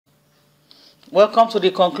Welcome to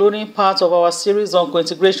the concluding part of our series on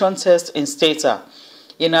cointegration tests in Stata.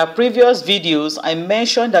 In our previous videos, I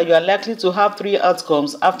mentioned that you are likely to have three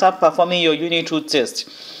outcomes after performing your unit root test.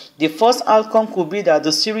 The first outcome could be that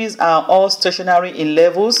the series are all stationary in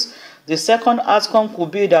levels. The second outcome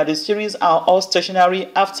could be that the series are all stationary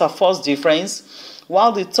after first difference.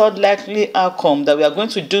 While the third likely outcome that we are going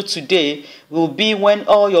to do today will be when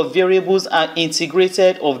all your variables are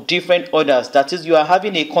integrated of different orders. That is, you are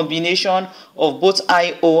having a combination of both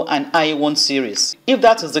I0 and I1 series. If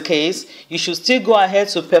that is the case, you should still go ahead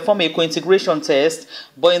to perform a cointegration test,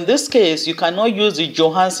 but in this case, you cannot use the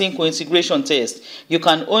Johansen cointegration test. You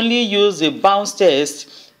can only use the bounce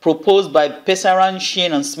test proposed by Pesaran,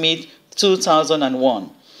 Sheen, and Smith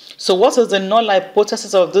 2001. So what is the null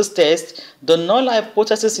hypothesis of this test? The null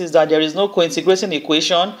hypothesis is that there is no cointegration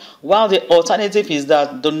equation, while the alternative is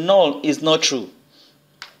that the null is not true.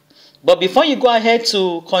 But before you go ahead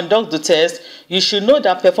to conduct the test, you should know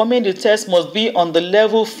that performing the test must be on the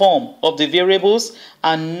level form of the variables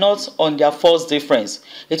and not on their first difference.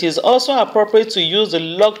 It is also appropriate to use the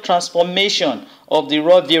log transformation of the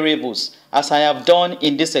raw variables, as I have done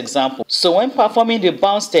in this example. So when performing the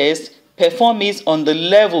bounce test, perform it on the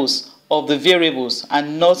levels of the variables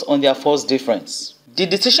and not on their first difference. The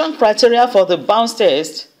decision criteria for the bounce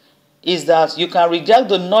test is that you can reject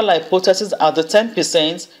the null hypothesis at the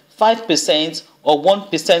 10%, 5%, or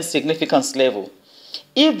 1% significance level.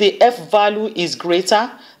 If the F value is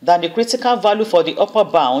greater than the critical value for the upper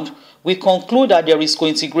bound, we conclude that there is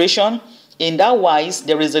cointegration. In that wise,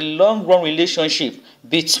 there is a long-run relationship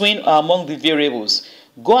between or among the variables.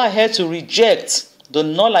 Go ahead to reject the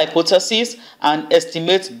null hypothesis and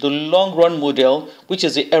estimate the long-run model, which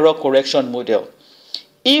is the error correction model.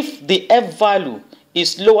 If the F value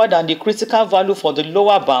is lower than the critical value for the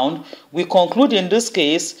lower bound, we conclude in this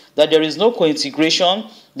case that there is no cointegration,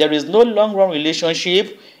 there is no long-run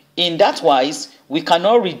relationship. In that wise, we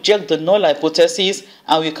cannot reject the null hypothesis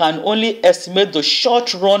and we can only estimate the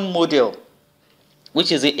short-run model,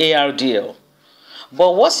 which is the ARDL.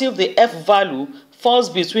 But what if the F value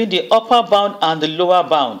falls between the upper bound and the lower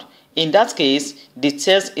bound? In that case, the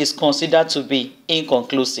test is considered to be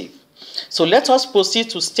inconclusive. So let us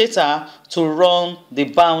proceed to Stata to run the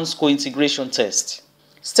bounce cointegration test.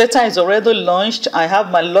 Stata is already launched. I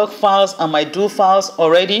have my log files and my do files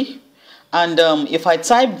already. And if I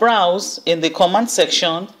type browse in the command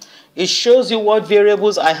section, it shows you what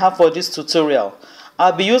variables I have for this tutorial.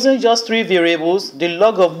 I'll be using just three variables: the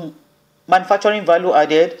log of manufacturing value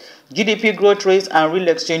added, GDP growth rate, and real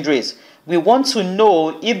exchange rates. We want to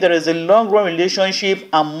know if there is a long-run relationship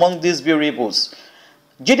among these variables.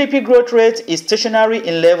 GDP growth rate is stationary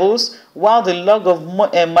in levels, while the log of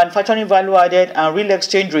manufacturing value added and real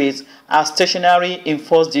exchange rates are stationary in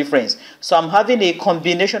first difference. So I'm having a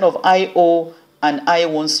combination of I0 and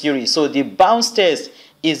I1 series. So the bounce test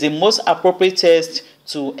is the most appropriate test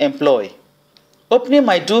to employ. Opening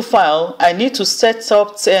my do file, I need to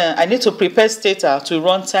prepare Stata to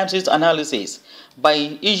run time series analysis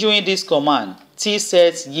by issuing this command,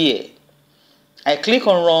 tset year. I click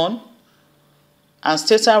on run and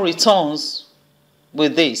Stata returns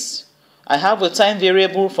with this. I have a time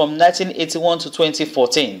variable from 1981 to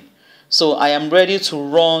 2014. So I am ready to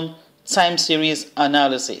run time series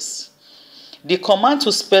analysis. The command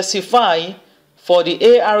to specify for the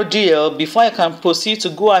ARDL before I can proceed to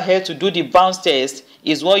go ahead to do the bounce test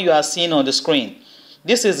is what you are seeing on the screen.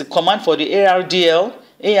 This is the command for the ARDL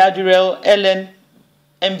ln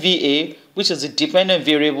MVA, which is the dependent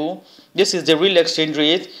variable. This is the real exchange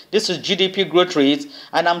rate. This is GDP growth rate.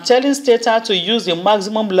 And I'm telling Stata to use the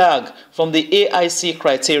maximum lag from the AIC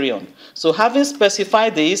criterion. So having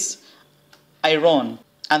specified this, I run.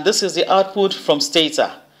 And this is the output from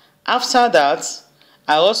Stata. After that,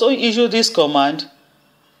 I also issue this command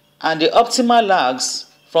and the optimal lags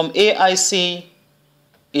from AIC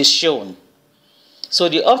is shown. So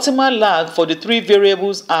the optimal lag for the three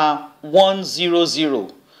variables are 1, 0, 0.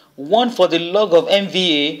 1 for the log of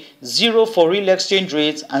MVA, 0 for real exchange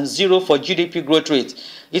rate, and 0 for GDP growth rate.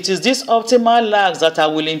 It is these optimal lags that I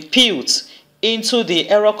will impute into the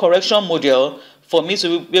error correction model for me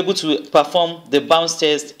to be able to perform the bounce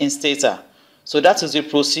test in Stata. So that is the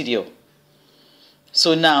procedure.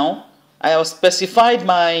 So now I have specified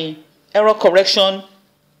my error correction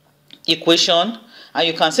equation, and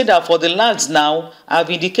you can see that for the lags now, I've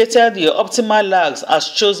indicated the optimal lags as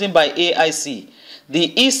chosen by AIC.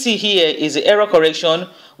 The EC here is the error correction,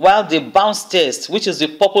 while the bounce test, which is the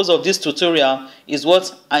purpose of this tutorial, is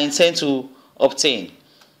what I intend to obtain.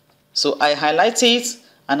 So I highlight it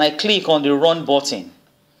and I click on the run button.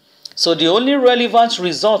 So the only relevant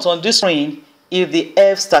result on this screen is the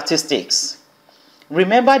F statistics.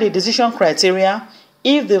 Remember the decision criteria.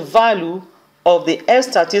 If the value of the F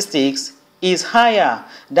statistics is higher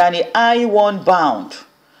than the I1 bound,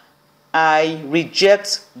 I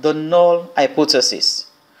reject the null hypothesis.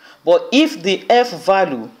 But if the F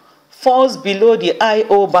value falls below the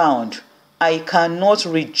IO bound, I cannot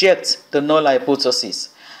reject the null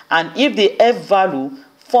hypothesis. And if the F value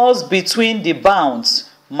falls between the bounds,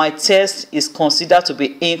 my test is considered to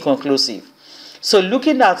be inconclusive. So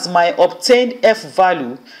looking at my obtained F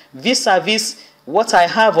value vis-a-vis what I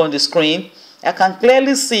have on the screen, I can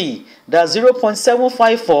clearly see that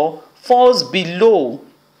 0.754 falls below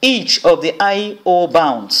each of the IO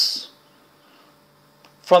bounds.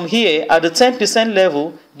 From here, at the 10%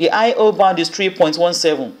 level, the IO bound is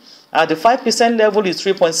 3.17. At the 5% level is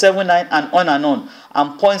 3.79, and on and on.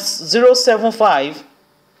 And 0.075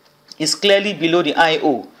 is clearly below the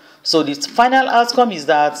IO. So the final outcome is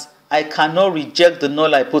that I cannot reject the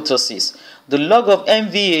null hypothesis. The log of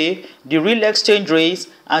MVA, the real exchange rates,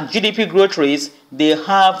 and GDP growth rates, they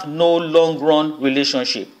have no long-run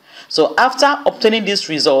relationship. So after obtaining this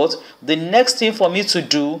result, the next thing for me to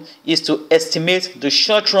do is to estimate the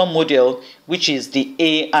short-run model, which is the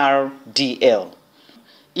ARDL.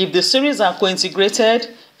 If the series are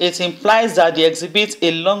cointegrated, it implies that they exhibit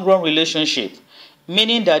a long-run relationship,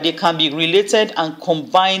 meaning that they can be related and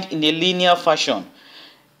combined in a linear fashion.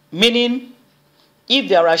 Meaning, if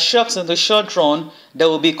there are shocks in the short run, there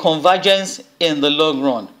will be convergence in the long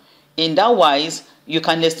run. In that wise, you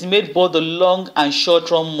can estimate both the long and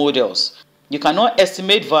short run models. You cannot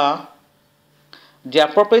estimate VAR. The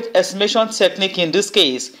appropriate estimation technique in this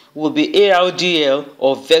case will be ARDL,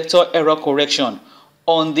 or vector error correction,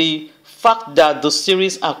 on the fact that the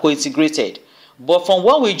series are cointegrated. But from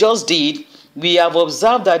what we just did, we have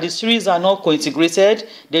observed that the series are not cointegrated.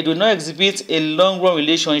 They do not exhibit a long-run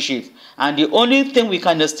relationship. And the only thing we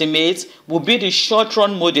can estimate will be the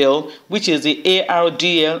short-run model, which is the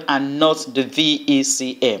ARDL and not the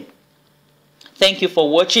VECM. Thank you for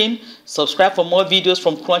watching. Subscribe for more videos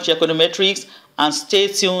from CrunchEconometrix and stay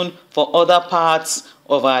tuned for other parts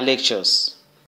of our lectures.